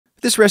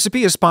This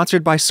recipe is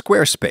sponsored by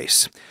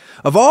Squarespace.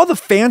 Of all the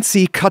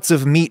fancy cuts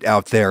of meat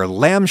out there,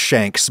 lamb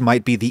shanks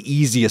might be the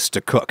easiest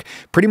to cook.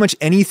 Pretty much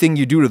anything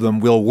you do to them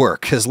will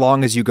work, as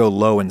long as you go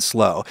low and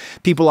slow.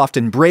 People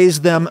often braise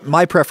them.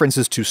 My preference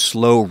is to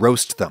slow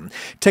roast them.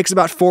 It takes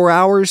about 4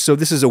 hours, so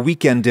this is a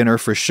weekend dinner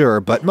for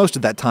sure, but most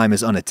of that time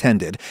is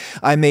unattended.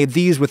 I made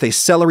these with a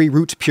celery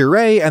root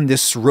puree and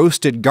this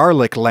roasted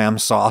garlic lamb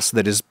sauce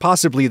that is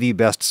possibly the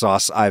best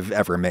sauce I've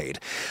ever made.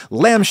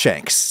 Lamb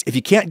shanks. If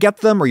you can't get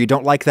them or you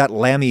don't like that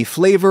lamby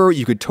flavor,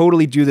 you could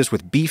totally do this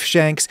with beef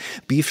shanks.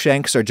 Beef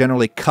shanks are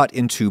generally cut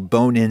into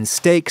bone-in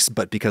steaks,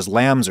 but because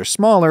lambs are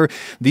smaller,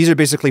 these are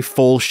basically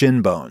full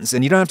shin bones,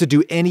 and you don't have to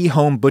do any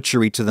home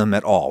butchery to them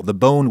at all. The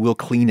bone will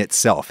clean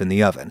itself in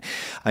the oven.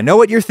 I know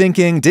what you're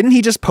thinking. Didn't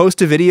he just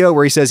post a video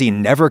where he says he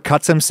never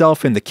cuts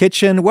himself in the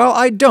kitchen? Well,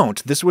 I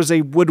don't. This was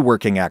a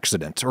woodworking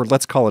accident, or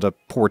let's call it a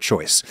poor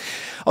choice.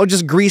 I'll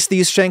just grease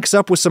these shanks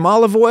up with some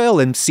olive oil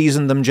and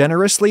season them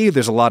generously.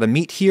 There's a lot of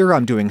meat here.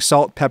 I'm doing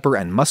salt, pepper,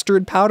 and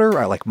mustard powder.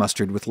 I like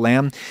mustard with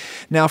lamb.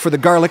 Now for the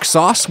garlic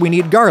sauce, we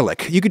need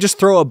garlic. You could just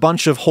throw a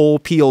bunch of whole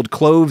peeled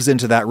cloves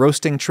into that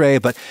roasting tray,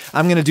 but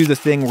I'm going to do the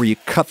thing where you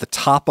cut the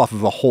top off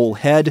of a whole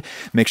head.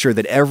 Make sure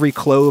that every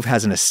clove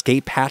has an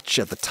escape hatch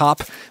at the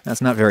top.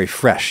 That's not very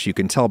fresh. You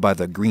can tell by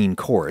the green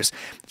cores.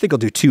 I think I'll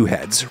do 2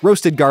 heads.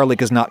 Roasted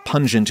garlic is not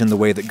pungent in the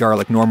way that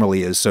garlic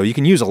normally is, so you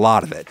can use a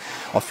lot of it.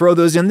 I'll throw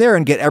those in there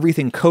and get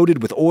everything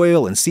coated with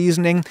oil and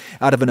seasoning.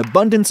 Out of an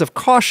abundance of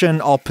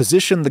caution, I'll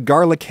position the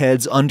garlic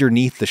heads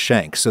underneath the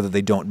shanks so that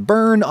they don't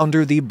burn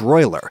under the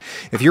broiler.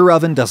 If your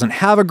oven doesn't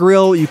have a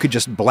grill, you could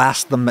just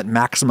blast them at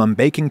maximum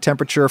baking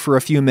temperature for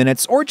a few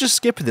minutes, or just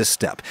skip this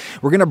step.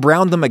 We're going to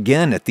brown them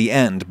again at the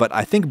end, but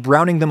I think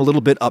browning them a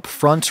little bit up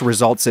front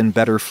results in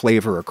better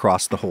flavor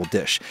across the whole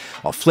dish.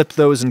 I'll flip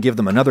those and give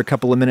them another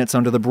couple of minutes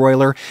under the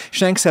broiler.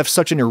 Shanks have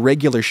such an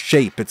irregular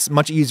shape, it's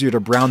much easier to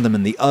brown them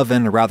in the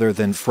oven rather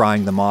than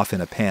frying them off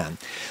in a pan.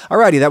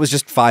 Alrighty, that was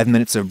just 5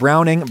 minutes of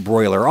browning.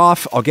 Broiler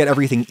off. I'll get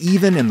everything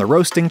even in the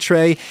roasting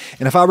tray,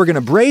 and if I were going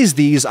to braise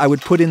these, I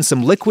would put in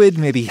some liquid,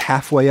 maybe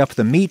halfway up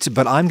the meat,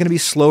 but I'm going to be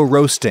slow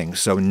roasting,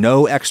 so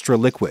no extra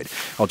liquid.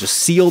 I'll just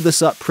seal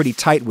this up pretty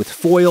tight with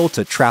foil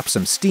to trap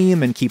some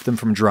steam and keep them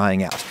from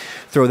drying out.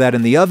 Throw that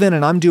in the oven,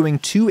 and I'm doing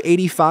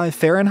 285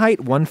 Fahrenheit,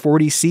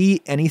 140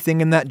 C.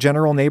 Anything in that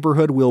general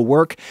neighborhood will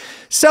work.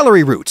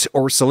 Celery root,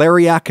 or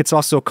celeriac it's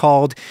also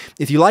called.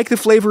 If you like the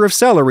flavor of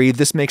celery,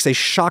 this makes a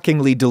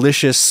shockingly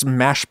delicious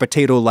mashed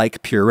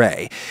potato-like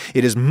puree.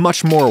 It is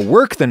much more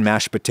work than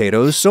mashed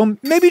potatoes, so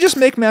maybe just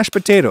make mashed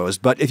potatoes.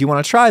 But if you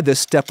want to try this,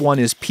 step 1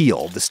 is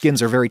peel. The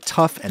skins are very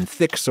tough and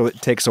thick, so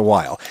it takes a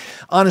while.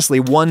 Honestly,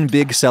 1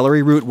 big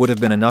celery root would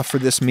have been enough for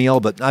this meal,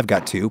 but I've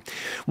got 2.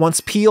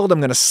 Once peeled, I'm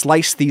going to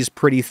slice these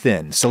pretty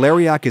thin.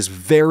 Celeriac is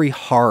very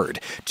hard.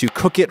 To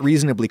cook it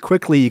reasonably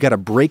quickly, you got to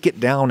break it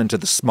down into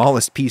the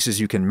smallest pieces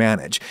you can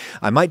manage.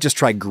 I might just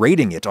try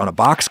grating it on a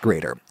box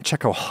grater.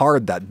 Check how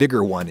hard that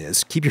bigger one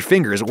is. Keep your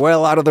fingers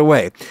well out of the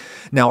way.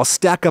 Now I'll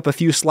stack up a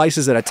few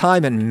slices at a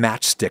time and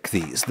matchstick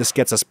these. This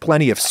gets us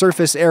plenty of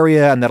surface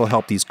area, and that'll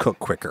help these cook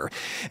quicker.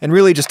 And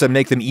really, just to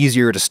make them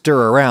easier to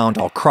stir around,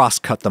 I'll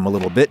cross-cut them a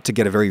little bit to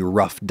get a very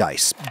rough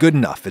dice. Good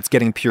enough. It's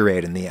getting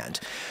pureed in the end.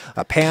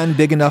 A pan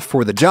big enough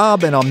for the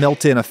job, and I'll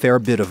melt in a fair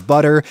bit of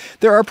butter.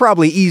 There are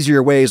probably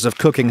easier ways of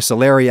cooking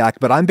celeriac,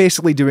 but I'm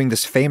basically doing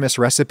this famous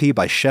recipe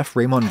by Chef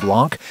Raymond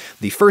Blanc.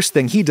 The first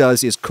thing he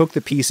does is cook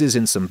the pieces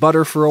in some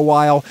butter for a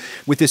while.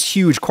 With this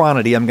huge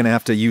quantity, I'm going to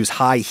have to use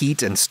high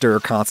heat and stir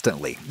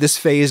constantly. This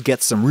phase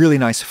gets some really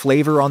nice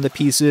flavor on the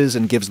pieces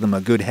and gives them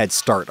a good head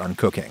start on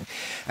cooking.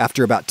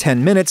 After about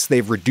 10 minutes,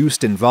 they've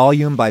reduced in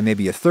volume by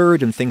maybe a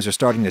third, and things are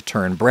starting to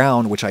turn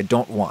brown, which I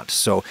don't want.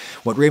 So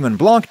what Raymond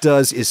Blanc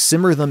does is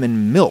simmer them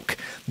in milk.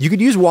 You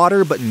could use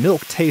water, but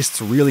milk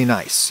tastes really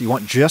nice. You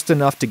want just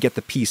enough to get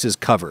the pieces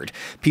covered.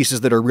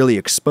 Pieces that are really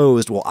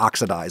exposed will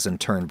oxidize and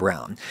turn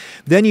brown.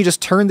 Then you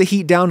just turn the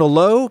heat down to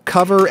low,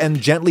 cover,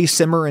 and gently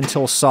simmer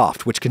until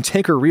soft, which can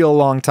take a real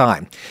long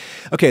time.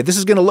 Okay, this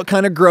is going to look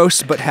kind of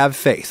gross, but have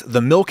faith.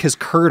 The milk has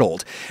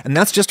curdled, and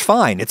that's just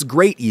fine. It's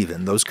great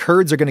even. Those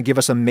curds are going to give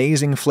us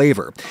amazing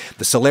flavor.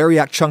 The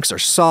celeriac chunks are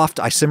soft.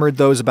 I simmered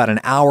those about an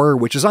hour,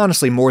 which is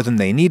honestly more than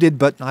they needed,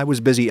 but I was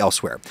busy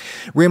elsewhere.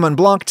 Raymond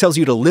Blanc tells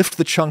you to lift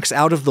the chunks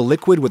out of the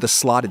liquid with a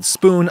slotted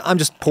spoon. I'm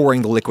just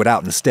pouring the liquid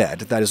out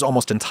instead. That is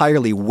almost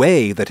entirely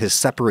whey that has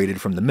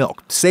separated from the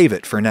milk. Save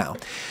it for now.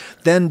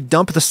 Then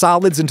dump the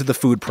solids into the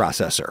food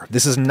processor.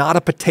 This is not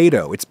a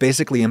potato. It's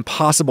basically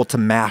impossible to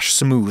mash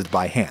smooth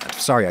by hand.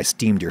 Sorry I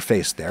steamed your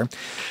face there.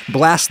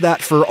 Blast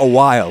that for a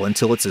while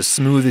until it's as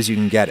smooth as you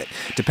can get it.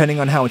 Depending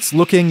on how it's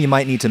looking, you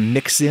might need to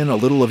mix in a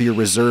little of your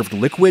reserved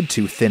liquid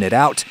to thin it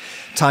out.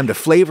 Time to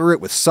flavor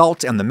it with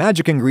salt, and the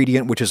magic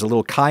ingredient, which is a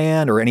little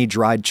cayenne or any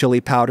dried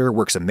chili powder,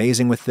 works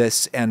amazing with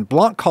this, and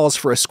Blanc calls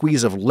for a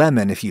squeeze of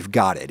lemon if you've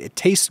got it. It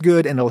tastes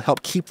good, and it'll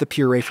help keep the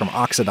puree from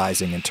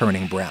oxidizing and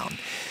turning brown.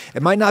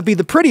 It might not be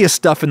the prettiest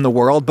stuff in the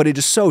world, but it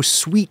is so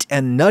sweet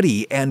and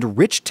nutty and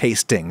rich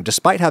tasting,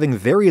 despite having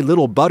very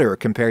little butter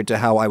compared to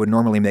how I would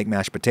normally make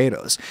mashed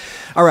potatoes.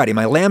 Alrighty,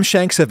 my lamb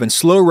shanks have been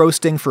slow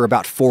roasting for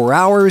about 4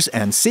 hours,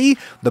 and see,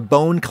 the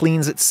bone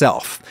cleans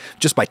itself.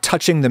 Just by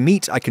touching the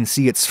meat, I can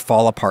see it's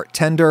fall apart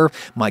tender,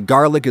 my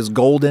garlic is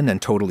golden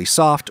and totally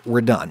soft,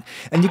 we're done.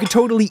 And you could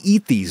totally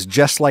eat these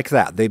just like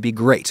that, they'd be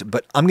great,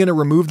 but I'm going to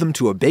remove them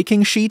to a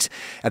baking sheet.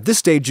 At this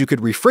stage, you could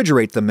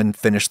refrigerate them and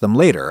finish them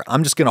later.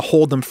 I'm just going to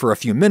hold them for a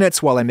few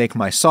minutes while I make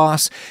my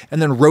sauce,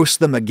 and then roast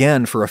them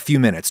again for a few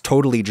minutes,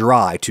 totally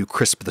dry to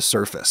crisp the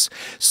surface.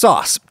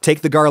 Sauce.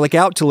 Take the garlic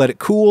out to let it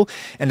cool,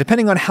 and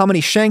depending on how many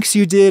shanks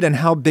you did and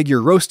how big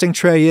your roasting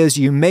tray is,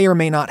 you may or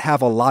may not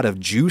have a lot of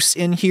juice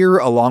in here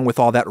along with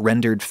all that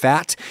rendered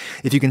fat.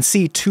 If you can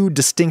see 2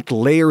 distinct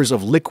layers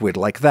of liquid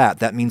like that,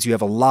 that means you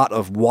have a lot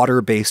of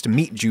water-based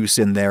meat juice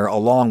in there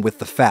along with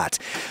the fat.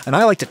 And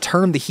I like to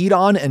turn the heat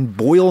on and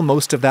boil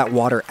most of that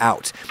water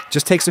out.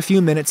 Just takes a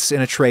few minutes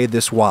in a tray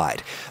this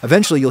wide.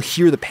 Eventually you'll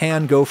hear the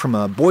pan go from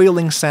a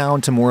boiling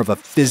sound to more of a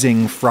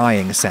fizzing,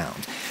 frying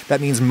sound. That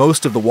means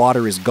most of the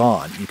water is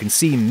gone. You can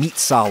see meat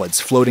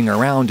solids floating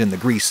around in the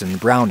grease and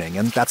browning,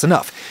 and that's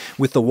enough.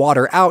 With the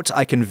water out,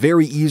 I can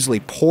very easily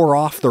pour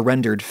off the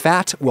rendered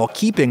fat while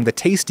keeping the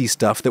tasty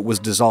stuff that was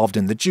dissolved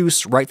in the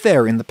juice right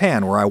there in the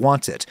pan where I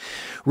want it.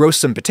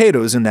 Roast some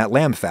potatoes in that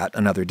lamb fat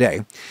another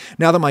day.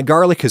 Now that my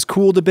garlic has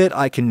cooled a bit,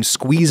 I can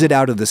squeeze it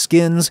out of the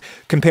skins.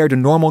 Compared to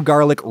normal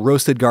garlic,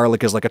 roasted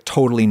garlic is like a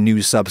totally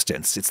new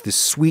substance. It's this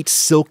sweet,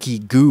 silky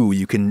goo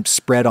you can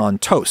spread on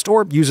toast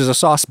or use as a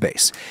sauce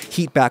base.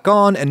 Heat back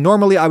on, and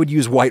normally I would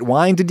use white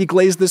wine to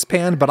deglaze this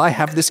pan, but I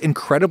have this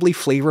incredibly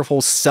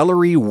flavorful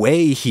celery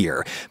whey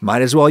here.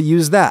 Might as well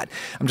use that.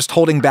 I'm just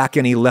holding back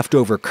any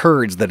leftover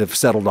curds that have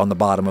settled on the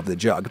bottom of the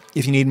jug.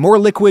 If you need more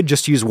liquid,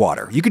 just use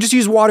water. You could just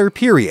use water,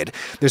 period.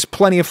 There's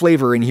plenty of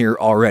flavor in here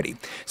already.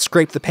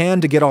 Scrape the pan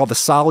to get all the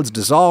solids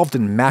dissolved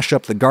and mash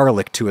up the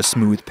garlic to a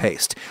smooth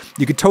paste.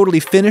 You could totally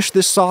finish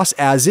this sauce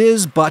as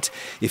is, but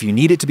if you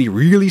need it to be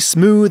really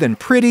smooth and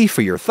pretty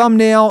for your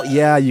thumbnail,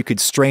 yeah, you could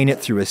strain it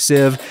through a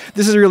sieve.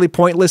 This is really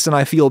pointless and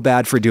I feel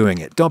bad for doing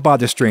it. Don't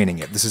bother straining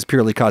it. This is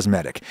purely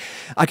cosmetic.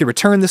 I could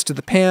return this to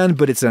the pan,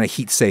 but it's in a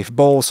heat-safe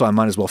bowl, so I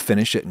might as well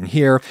finish it in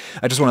here.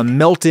 I just want to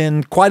melt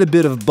in quite a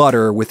bit of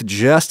butter with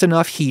just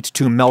enough heat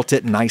to melt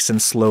it nice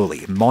and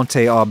slowly.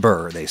 Monte au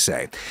beurre, they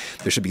say.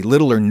 There should be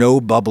little or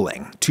no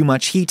bubbling. Too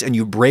much heat and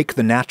you break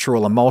the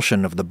natural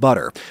emulsion of the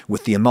butter.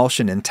 With the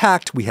emulsion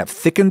intact, we have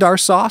thickened our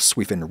sauce,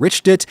 we've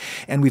enriched it,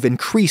 and we've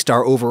increased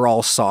our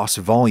overall sauce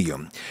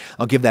volume.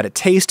 I'll give that a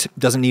taste.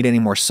 Doesn't need any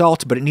more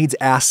salt, but it needs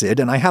acid,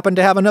 and I happen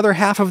to have another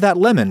half of that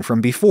lemon from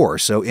before,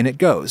 so in it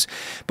goes.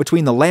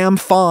 Between the lamb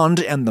fond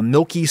and the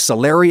milky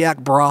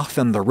celeriac broth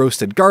and the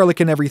roasted garlic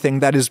and everything,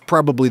 that is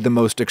probably the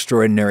most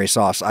extraordinary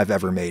sauce I've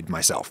ever made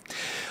myself.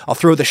 I'll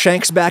throw the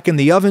shanks back in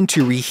the oven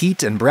to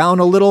reheat and brown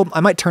a little.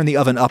 I might turn the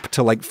oven up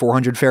to like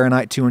 400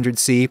 Fahrenheit, 200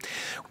 C.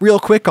 Real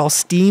quick, I'll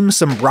steam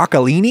some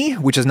broccolini,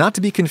 which is not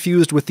to be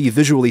confused with the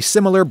visually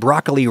similar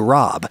broccoli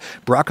rabe.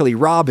 Broccoli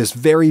rabe is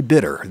very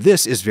bitter.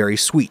 This is very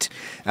sweet.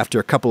 After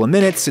a couple of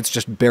minutes, it's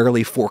just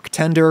barely fork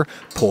tender.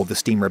 Pull the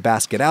steamer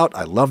basket out.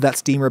 I love that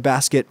steamer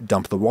basket.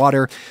 Dump the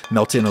water,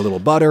 melt in a little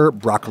butter,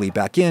 broccoli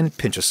back in,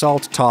 pinch of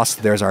salt, toss,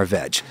 there's our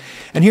veg.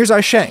 And here's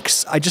our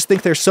shanks. I just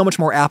think they're so much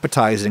more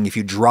appetizing if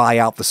you dry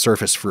out the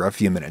surface for a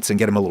few minutes and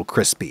get them a little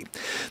crispy.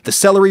 The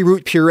celery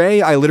root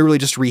puree, I literally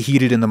just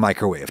reheated in the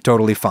microwave.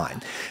 Totally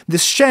fine.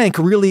 This shank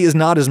really is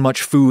not as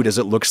much food as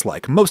it looks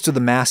like. Most of the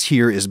mass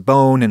here is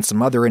bone and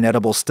some other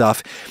inedible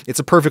stuff. It's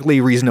a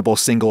perfectly reasonable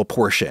single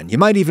portion. You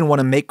might even want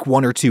to make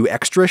 1 or 2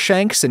 extra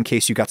shanks in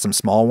case you got some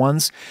small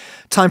ones.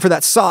 Time for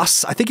that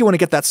sauce. I think you want to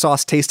get that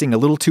sauce tasting a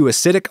little too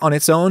acidic on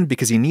its own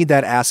because you need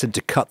that acid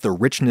to cut the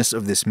richness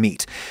of this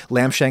meat.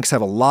 Lamb shanks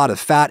have a lot of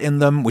fat in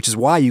them, which is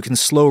why you can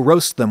slow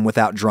roast them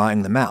without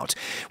drying them out.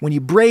 When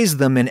you braise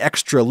them in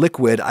extra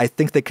liquid, I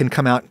think they can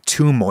come out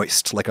too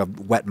moist, like a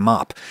wet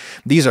mop.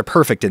 These are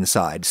perfect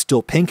inside,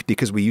 still pink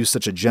because we use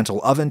such a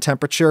gentle oven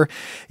temperature.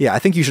 Yeah, I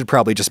think you should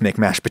probably just make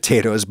mashed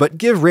potatoes, but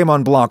give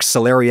Raymond Blanc's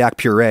celeriac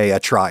puree a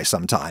try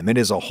sometime. It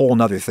is a whole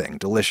nother thing,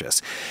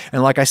 delicious.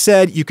 And like I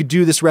said, you could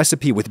do this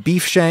recipe with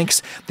beef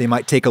shanks. They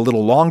might take a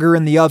little longer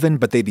in the oven,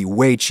 but they'd be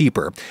way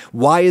cheaper.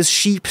 Why is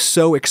sheep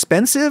so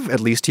expensive, at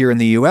least here in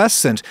the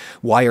US, and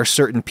why are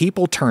certain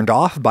people turned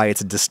off by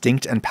its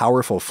distinct and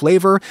powerful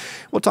flavor?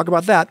 We'll talk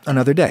about that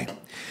another day.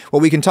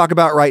 What we can talk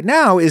about right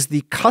now is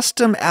the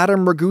custom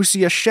Adam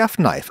Ragusa chef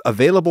knife,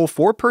 available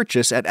for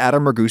purchase at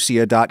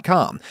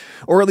adamragusa.com.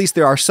 Or at least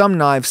there are some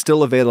knives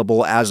still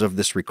available as of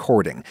this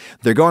recording.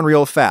 They're going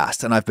real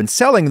fast, and I've been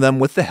selling them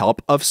with the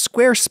help of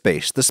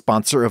Squarespace, the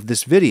sponsor of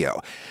this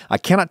video. I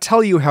cannot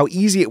tell you how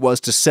easy it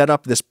was to set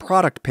up this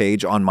product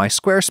page on my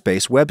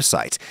Squarespace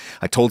website.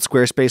 I told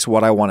Squarespace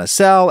what I want to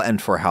sell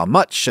and for how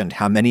much and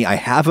how many I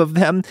have of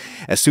them.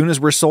 As soon as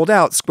we're sold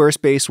out,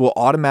 Squarespace will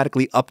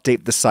automatically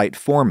update the site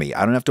for me.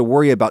 I don't don't have to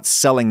worry about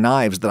selling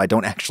knives that I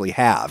don't actually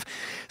have.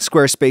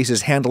 Squarespace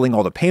is handling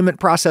all the payment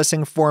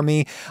processing for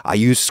me. I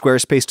used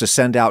Squarespace to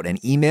send out an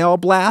email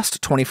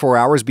blast 24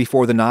 hours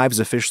before the knives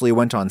officially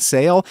went on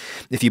sale.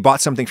 If you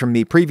bought something from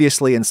me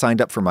previously and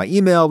signed up for my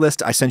email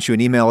list, I sent you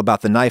an email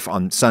about the knife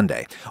on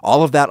Sunday.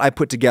 All of that I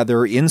put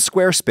together in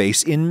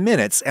Squarespace in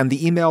minutes, and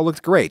the email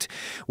looked great.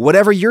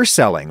 Whatever you're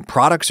selling,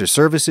 products or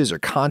services or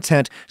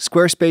content,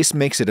 Squarespace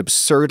makes it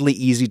absurdly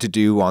easy to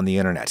do on the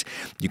internet.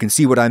 You can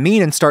see what I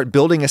mean and start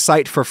building a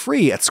site for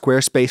free at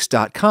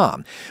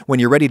squarespace.com. When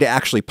you're ready to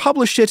actually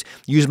publish it,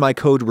 use my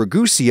code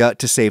RAGUSIA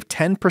to save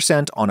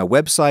 10% on a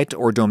website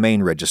or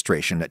domain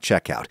registration at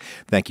checkout.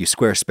 Thank you,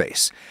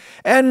 Squarespace.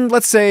 And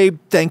let's say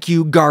thank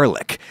you,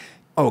 Garlic.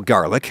 Oh,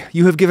 Garlic,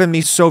 you have given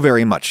me so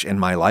very much in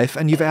my life,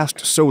 and you've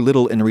asked so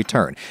little in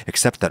return,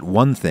 except that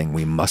one thing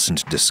we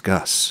mustn't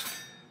discuss.